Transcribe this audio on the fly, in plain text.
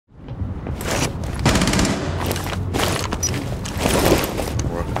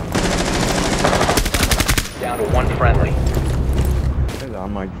friendly. Get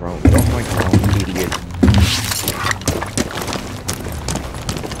on my drone. Get off my drone, you idiot.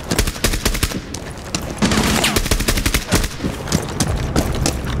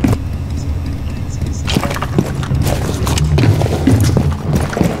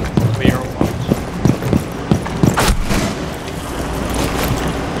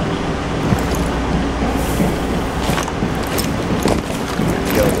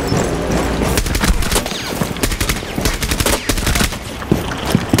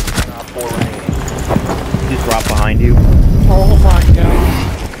 Drop behind you. Oh my god.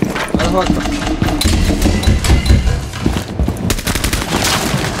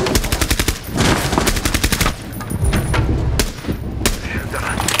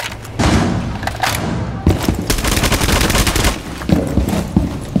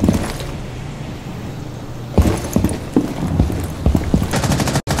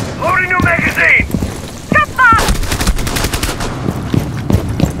 Loading new magazine!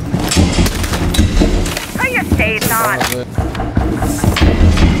 It's on.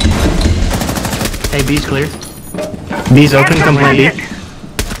 Hey, B's clear. B's open completely.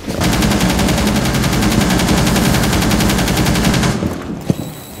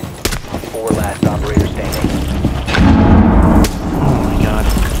 Four last operators standing. Oh my god.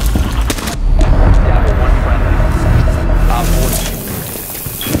 Down to one friendly. Op 4.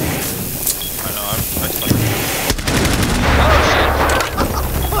 I know, I suck.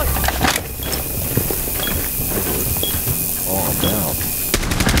 Oh, I'm down.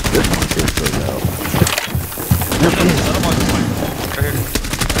 This one feels so down.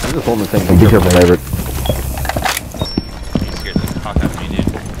 I'm just holding the thing. Be careful, David. You scared the cock out of me,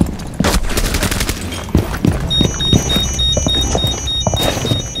 dude.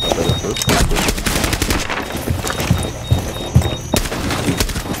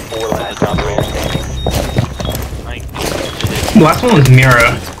 Four last operators standing. The last one was Mira.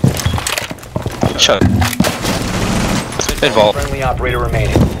 Shut up. Mid vault. Friendly operator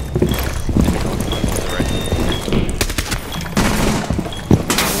remaining.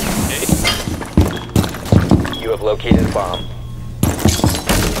 You have located a bomb.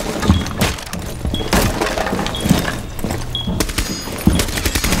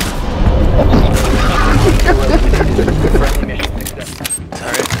 Friendly mission success.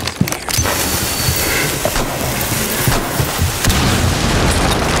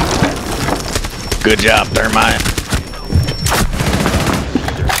 Good job, Thermite.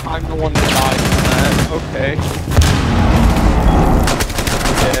 I'm the one that died from that. Okay.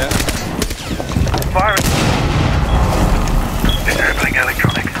 Yeah. Fire! Disabling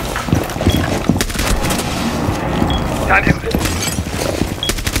electronics. Got him.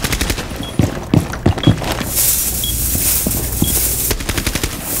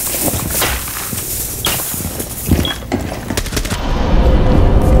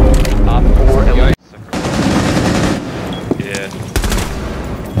 Op 4 eliminated. Yeah.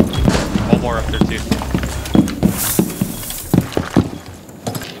 One more up there too.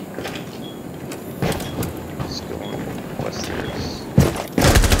 Just going westwards.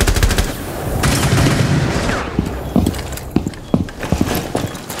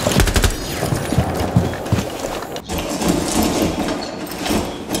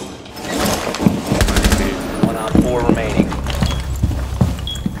 One on 4 remaining.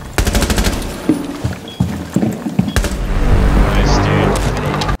 Nice, dude.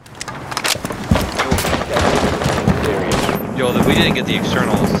 Yo, we didn't get the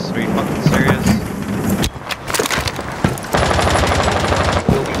externals. Are you fucking serious?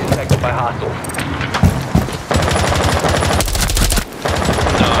 Will be detected by hostiles.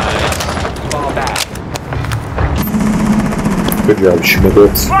 Nice. Fall back. Good job,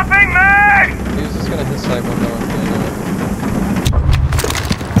 Shmigglets. Swapping mag! He's just gonna hit side window and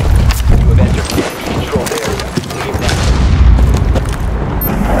You have entered the controlled area. Leave now.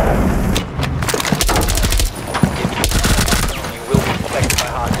 You will be detected by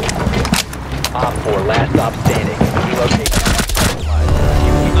hostiles. Op 4, last stop standing. Relocate.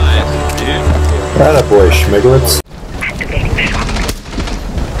 Nice, dude. Attaboy, Shmigglets.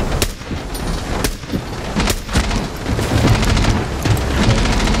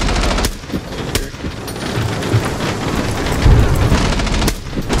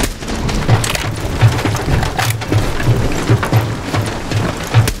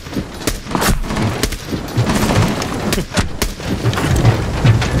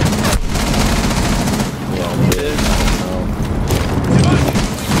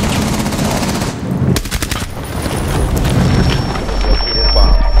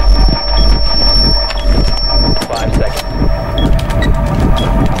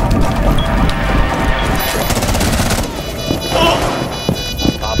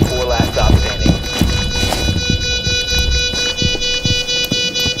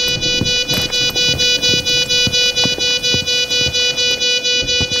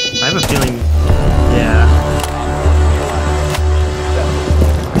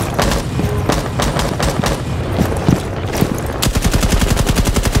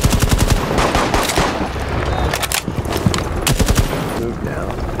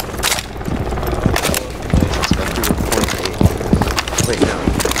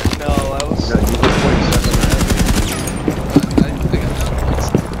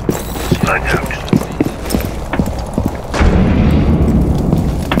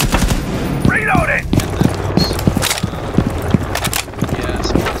 Reloading! Yeah,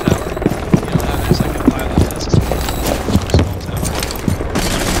 small tower. You know that is like a pilot test. Small tower.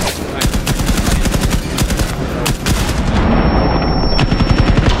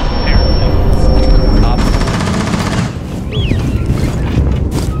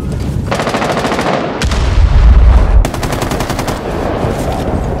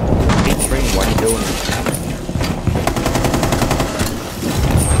 Hey, Train, what are you doing?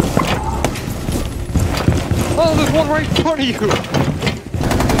 Oh, there's one right in front of you!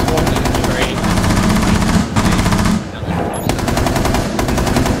 There's one in the train.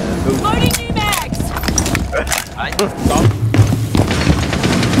 Loading new mags! Stop.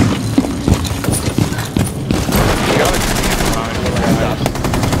 You got it.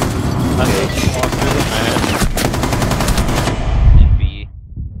 Walk through the map. In B.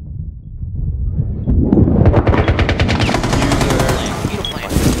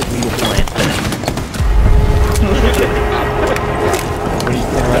 What are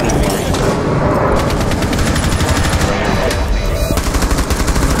you running?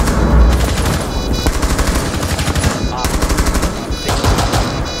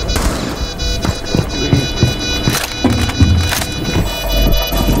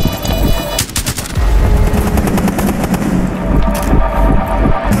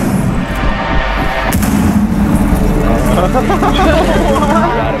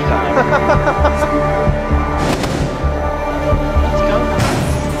 You're out of time.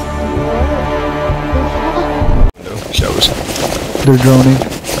 They're droning.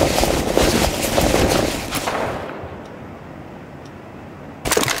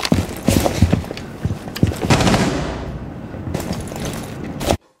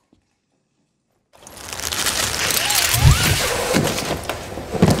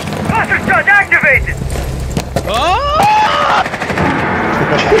 Cluster charge activated!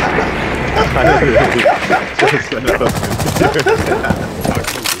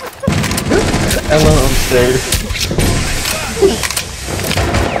 Hello, I'm safe.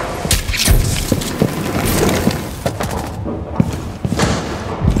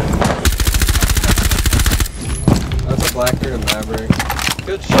 That's a Blackbeard and Maverick.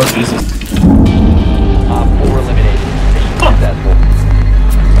 Good shot. Oh, Jesus. Op 4 eliminated.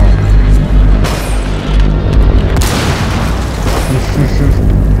 Mission successful.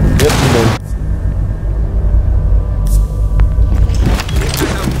 Yep, you know.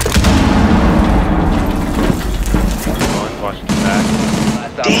 Watch the back.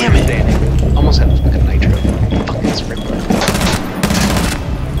 Last Damn operator it. standing. Almost had a fucking nitro. Fucking sprinkler.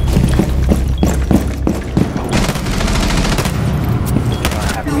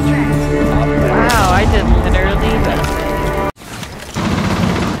 Wow, I did literally that.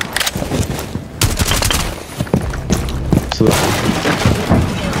 So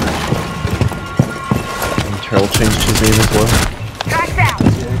and Terrell changed his name as well. Tracks out!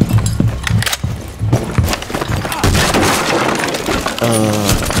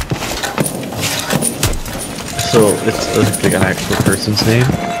 So it's like an actual person's name.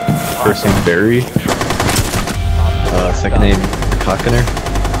 First name Barry. Second name Cockiner.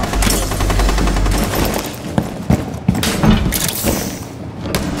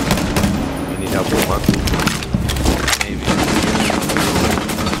 You need help with one?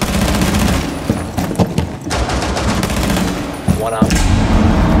 One up.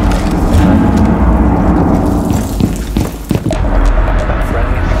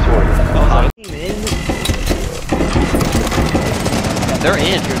 Friendly victorious. They're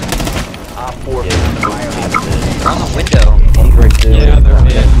in. Op 4 found the biohazard. They're on the window. One's right there. Yeah, they're in.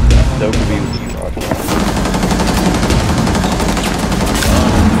 That could be with you, Roger.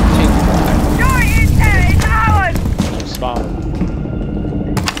 Your intel is ours! Spawn.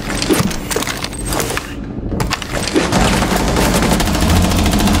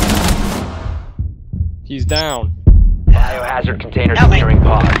 He's down. Biohazard container securing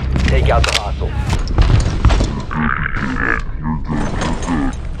pod. Take out the hostile.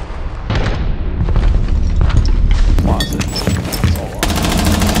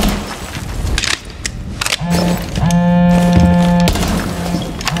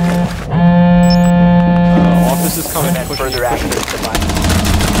 Office is coming. Prevent Pushing further access to bio.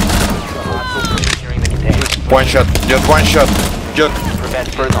 Hostiles securing the container. One shot, just one shot, just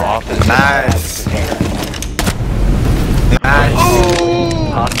Prevent further access to the Nice. container. nice.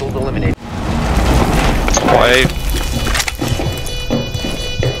 Hostiles eliminated. Wait,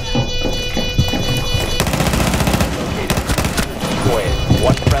 Destroy it.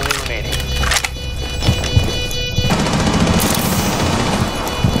 One friendly remaining.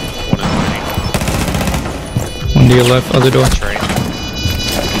 One in to your left, other door. Train.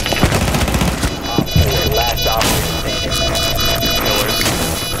 Op 4, last operator standing. Pillars.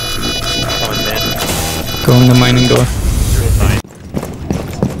 Coming in. Going the mining door.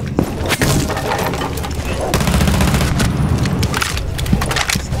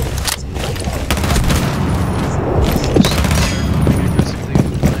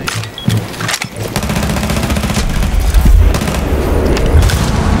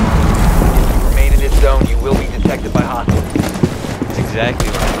 Remain in this zone, you will be detected by hostiles. That's exactly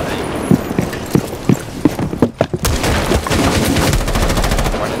what I'm saying.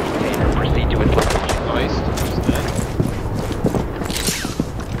 Run the container, proceed to its location. Nice. Who's that?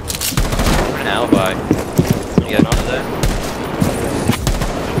 An alibi. You got none of that?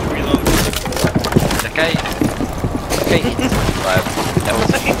 Reload. That guy. That was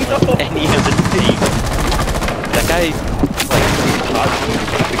any of the team. That guy, like,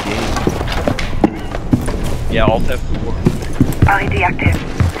 the game. Yeah, Alt F4. RED active.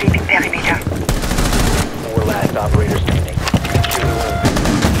 Leaving perimeter. 4 last operator standing.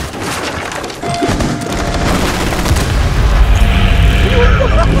 Secure the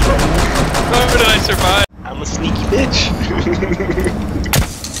room. How did I survive? I'm a sneaky bitch.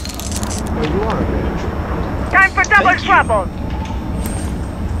 Oh, you are a bitch. Time for double trouble.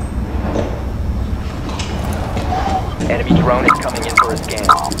 Enemy drone is coming in for a scan.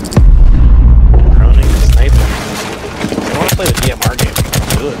 Running sniper. I want to play the DMR game.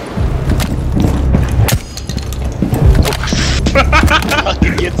 Good.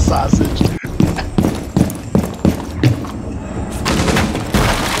 Fucking get sausage.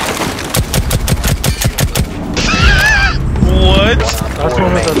 What? Last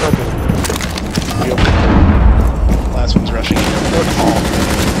one was that Last one's rushing in.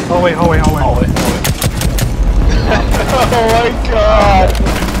 Oh wait. Oh my god!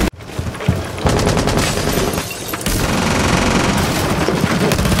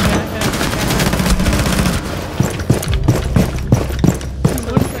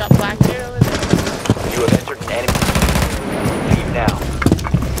 Got black hair over there. You have entered an enemy. Leave now.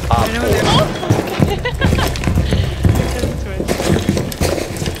 Op I know 4. they're. Oh! Doesn't switch.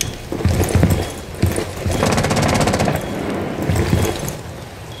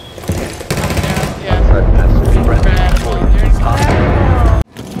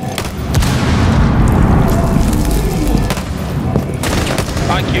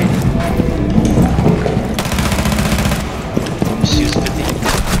 Thank you. She's 50.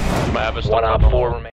 My 1 Op 4 remains.